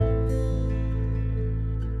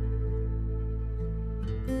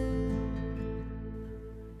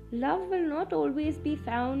Love will not always be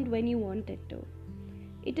found when you want it to.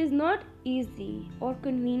 It is not easy or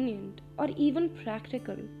convenient or even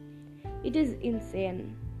practical. It is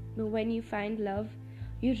insane. But when you find love,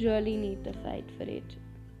 you really need to fight for it.